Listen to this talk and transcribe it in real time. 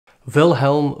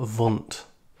Wilhelm Wundt.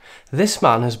 This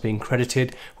man has been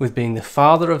credited with being the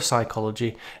father of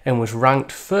psychology and was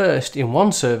ranked first in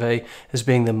one survey as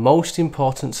being the most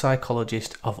important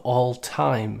psychologist of all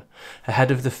time, ahead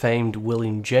of the famed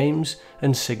William James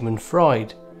and Sigmund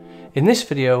Freud. In this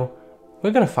video,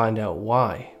 we're going to find out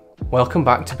why. Welcome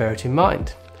back to Bear It In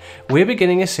Mind. We're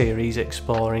beginning a series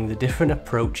exploring the different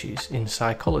approaches in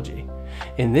psychology.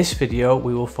 In this video,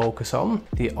 we will focus on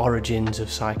the origins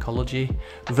of psychology,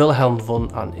 Wilhelm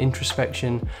Wundt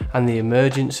Introspection, and the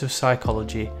emergence of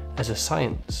psychology as a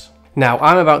science. Now,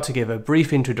 I'm about to give a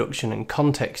brief introduction and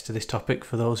context to this topic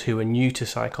for those who are new to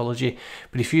psychology,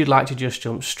 but if you'd like to just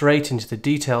jump straight into the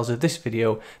details of this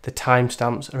video, the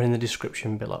timestamps are in the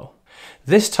description below.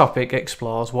 This topic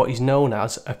explores what is known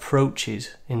as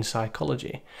approaches in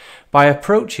psychology. By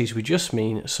approaches, we just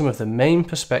mean some of the main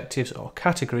perspectives or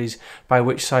categories by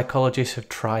which psychologists have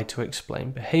tried to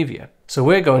explain behaviour. So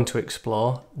we're going to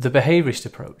explore the behaviourist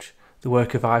approach. The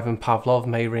work of Ivan Pavlov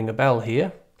may ring a bell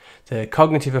here. The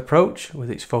cognitive approach, with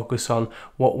its focus on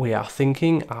what we are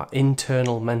thinking, our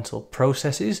internal mental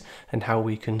processes, and how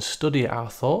we can study our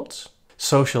thoughts.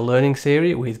 Social learning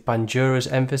theory, with Bandura's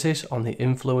emphasis on the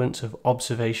influence of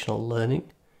observational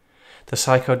learning. The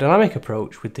psychodynamic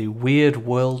approach, with the weird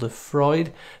world of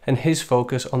Freud and his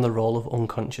focus on the role of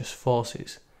unconscious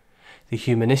forces. The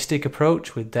humanistic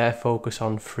approach, with their focus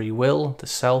on free will, the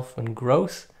self and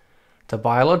growth. The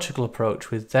biological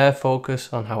approach, with their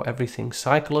focus on how everything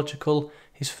psychological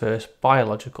is first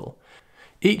biological.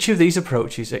 Each of these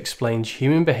approaches explains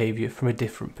human behaviour from a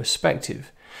different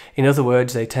perspective. In other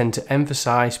words, they tend to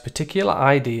emphasise particular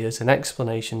ideas and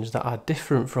explanations that are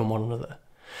different from one another.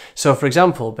 So, for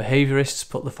example, behaviourists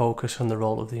put the focus on the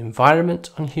role of the environment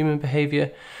on human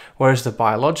behaviour, whereas the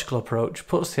biological approach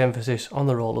puts the emphasis on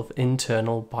the role of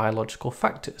internal biological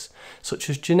factors, such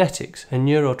as genetics and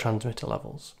neurotransmitter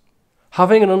levels.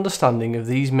 Having an understanding of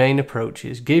these main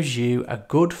approaches gives you a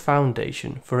good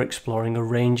foundation for exploring a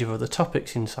range of other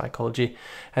topics in psychology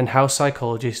and how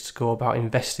psychologists go about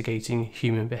investigating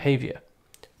human behaviour.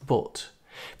 But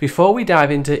before we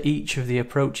dive into each of the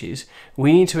approaches,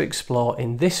 we need to explore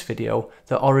in this video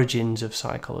the origins of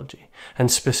psychology,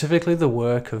 and specifically the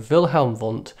work of Wilhelm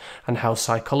Wundt and how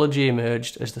psychology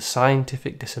emerged as the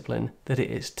scientific discipline that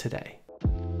it is today.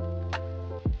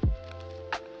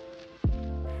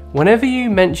 Whenever you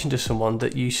mention to someone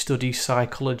that you study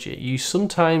psychology, you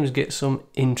sometimes get some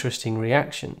interesting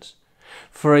reactions.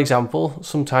 For example,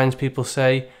 sometimes people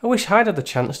say, "I wish I'd had the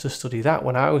chance to study that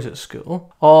when I was at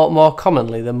school." Or more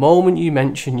commonly, the moment you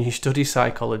mention you study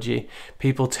psychology,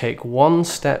 people take one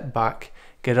step back,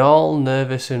 get all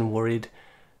nervous and worried,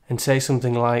 and say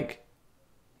something like,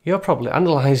 "You're probably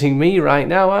analysing me right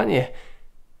now, aren't you?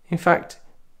 In fact,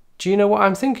 do you know what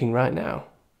I'm thinking right now?"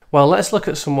 Well, let's look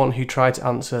at someone who tried to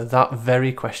answer that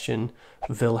very question,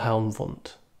 Wilhelm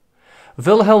Wundt.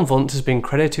 Wilhelm Wundt has been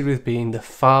credited with being the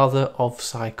father of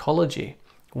psychology.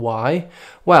 Why?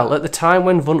 Well, at the time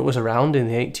when Wundt was around in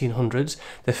the 1800s,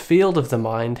 the field of the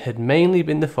mind had mainly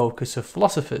been the focus of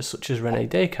philosophers such as René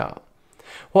Descartes.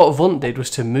 What Wundt did was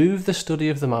to move the study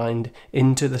of the mind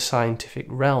into the scientific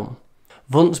realm.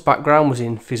 Wundt's background was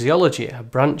in physiology, a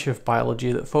branch of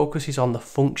biology that focuses on the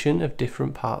function of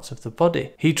different parts of the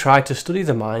body. He tried to study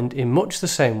the mind in much the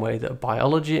same way that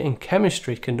biology and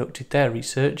chemistry conducted their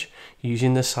research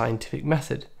using the scientific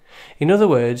method. In other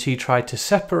words, he tried to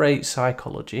separate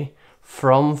psychology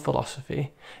from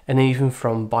philosophy and even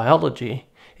from biology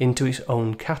into its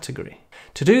own category.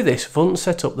 To do this, Wundt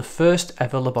set up the first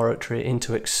ever laboratory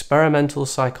into experimental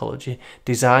psychology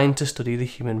designed to study the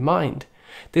human mind.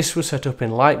 This was set up in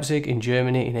Leipzig in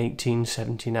Germany in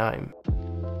 1879.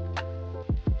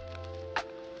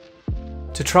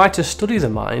 To try to study the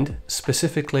mind,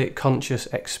 specifically conscious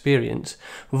experience,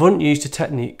 Wundt used a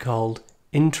technique called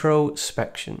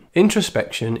introspection.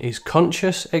 Introspection is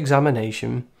conscious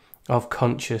examination of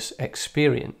conscious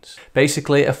experience,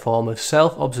 basically a form of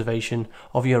self-observation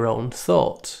of your own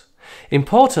thoughts.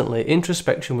 Importantly,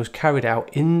 introspection was carried out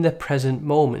in the present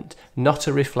moment, not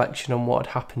a reflection on what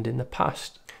had happened in the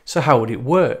past. So how would it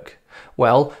work?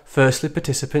 Well, firstly,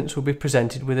 participants would be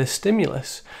presented with a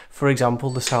stimulus, for example,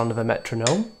 the sound of a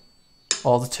metronome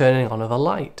or the turning on of a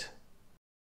light.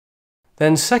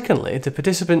 Then secondly, the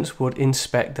participants would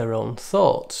inspect their own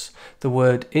thoughts. The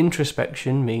word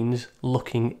introspection means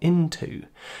looking into,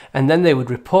 and then they would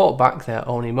report back their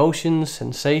own emotions,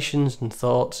 sensations and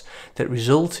thoughts that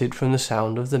resulted from the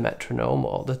sound of the metronome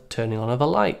or the turning on of a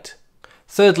light.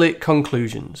 Thirdly,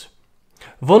 conclusions.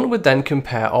 Wundt would then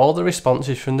compare all the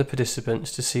responses from the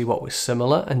participants to see what was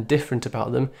similar and different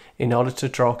about them in order to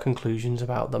draw conclusions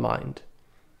about the mind.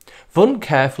 Wundt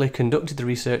carefully conducted the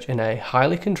research in a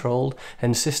highly controlled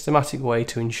and systematic way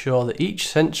to ensure that each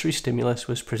sensory stimulus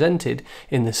was presented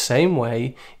in the same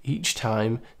way each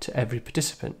time to every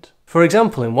participant. For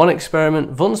example, in one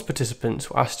experiment, Wundt's participants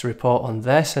were asked to report on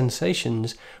their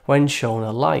sensations when shown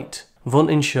a light.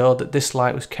 Wundt ensured that this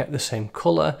light was kept the same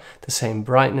colour, the same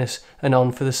brightness, and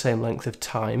on for the same length of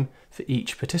time for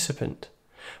each participant.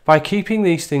 By keeping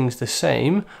these things the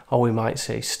same, or we might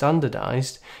say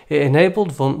standardised, it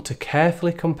enabled Wundt to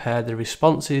carefully compare the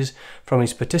responses from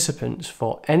his participants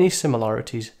for any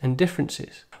similarities and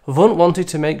differences. Wundt wanted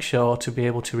to make sure to be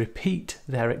able to repeat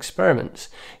their experiments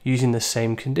using the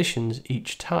same conditions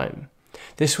each time.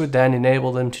 This would then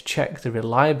enable them to check the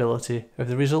reliability of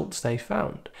the results they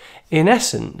found. In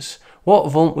essence,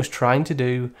 what Wundt was trying to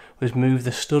do was move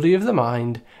the study of the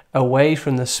mind away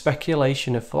from the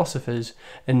speculation of philosophers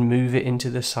and move it into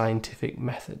the scientific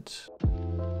methods.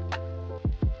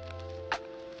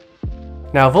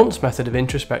 Now, Wundt's method of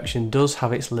introspection does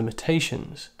have its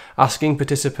limitations. Asking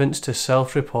participants to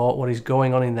self-report what is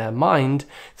going on in their mind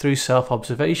through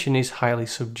self-observation is highly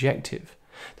subjective.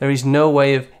 There is no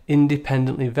way of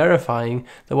independently verifying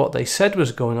that what they said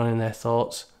was going on in their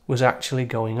thoughts was actually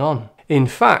going on. In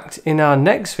fact, in our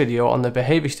next video on the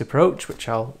behaviourist approach, which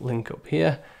I'll link up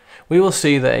here, we will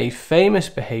see that a famous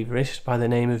behaviourist by the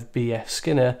name of B.F.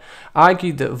 Skinner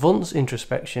argued that Wundt's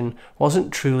introspection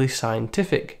wasn't truly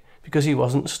scientific because he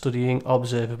wasn't studying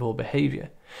observable behaviour.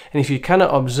 And if you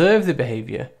cannot observe the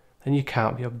behaviour, then you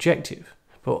can't be objective.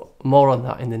 But more on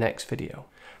that in the next video.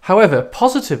 However,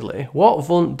 positively, what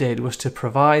Wundt did was to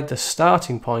provide the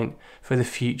starting point for the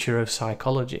future of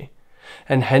psychology,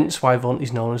 and hence why Wundt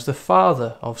is known as the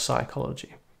father of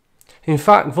psychology. In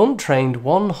fact, Wundt trained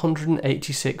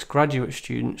 186 graduate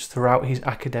students throughout his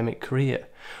academic career,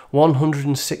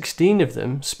 116 of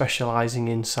them specialising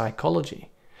in psychology.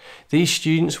 These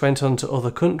students went on to other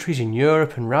countries in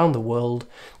Europe and around the world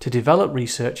to develop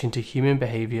research into human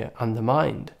behaviour and the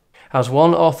mind. As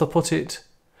one author put it,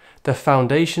 the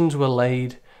foundations were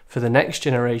laid for the next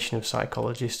generation of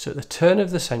psychologists at the turn of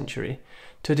the century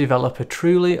to develop a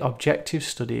truly objective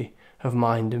study of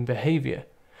mind and behaviour,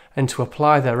 and to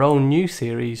apply their own new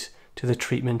theories to the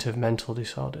treatment of mental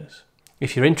disorders.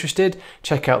 If you're interested,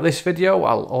 check out this video,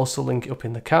 I'll also link it up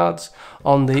in the cards,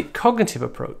 on the cognitive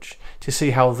approach to see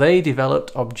how they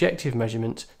developed objective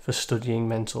measurements for studying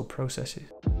mental processes.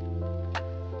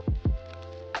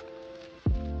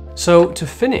 So to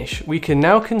finish, we can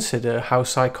now consider how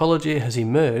psychology has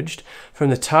emerged from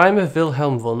the time of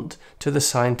Wilhelm Wundt to the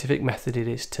scientific method it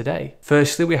is today.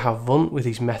 Firstly, we have Wundt with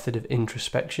his method of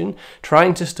introspection,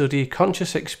 trying to study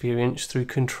conscious experience through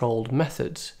controlled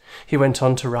methods. He went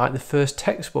on to write the first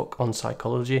textbook on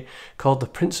psychology called The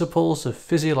Principles of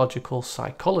Physiological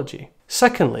Psychology.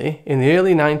 Secondly, in the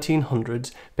early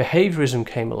 1900s, behaviourism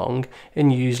came along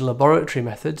and used laboratory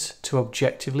methods to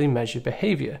objectively measure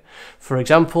behaviour. For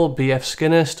example, B.F.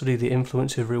 Skinner studied the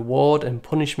influence of reward and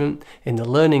punishment in the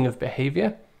learning of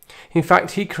behaviour. In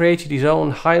fact, he created his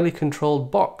own highly controlled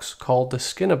box called the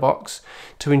Skinner box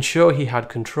to ensure he had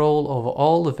control over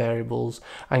all the variables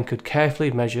and could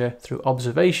carefully measure through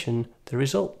observation the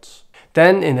results.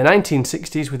 Then, in the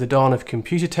 1960s, with the dawn of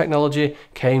computer technology,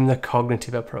 came the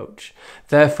cognitive approach.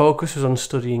 Their focus was on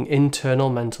studying internal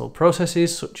mental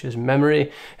processes, such as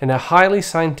memory, in a highly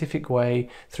scientific way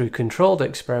through controlled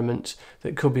experiments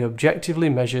that could be objectively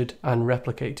measured and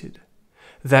replicated.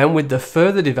 Then, with the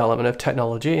further development of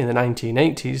technology in the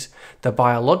 1980s, the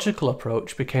biological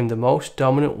approach became the most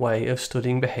dominant way of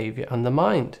studying behaviour and the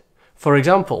mind. For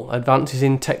example, advances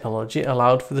in technology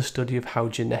allowed for the study of how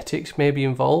genetics may be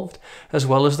involved, as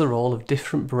well as the role of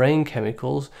different brain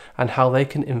chemicals and how they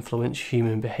can influence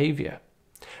human behaviour.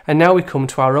 And now we come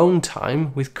to our own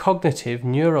time with cognitive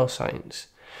neuroscience.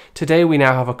 Today we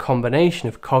now have a combination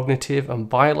of cognitive and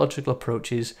biological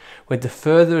approaches with the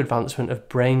further advancement of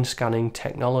brain scanning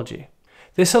technology.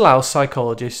 This allows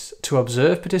psychologists to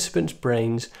observe participants'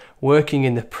 brains working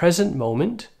in the present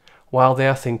moment while they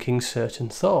are thinking certain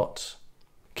thoughts.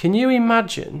 Can you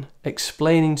imagine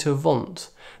explaining to Wundt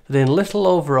that in little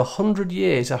over 100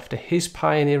 years after his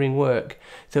pioneering work,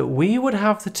 that we would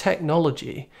have the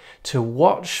technology to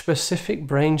watch specific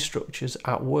brain structures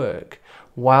at work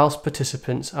whilst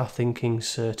participants are thinking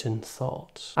certain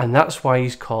thoughts? And that's why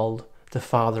he's called the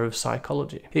father of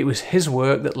psychology. It was his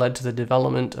work that led to the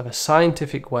development of a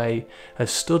scientific way of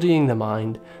studying the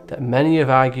mind that many have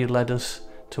argued led us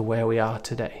to where we are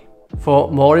today.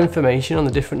 For more information on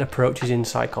the different approaches in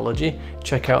psychology,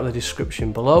 check out the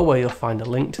description below where you'll find a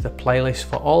link to the playlist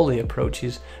for all the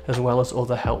approaches as well as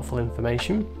other helpful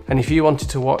information. And if you wanted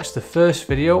to watch the first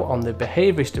video on the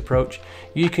behaviourist approach,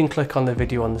 you can click on the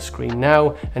video on the screen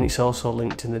now, and it's also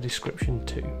linked in the description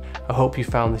too. I hope you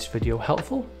found this video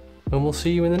helpful, and we'll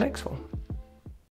see you in the next one.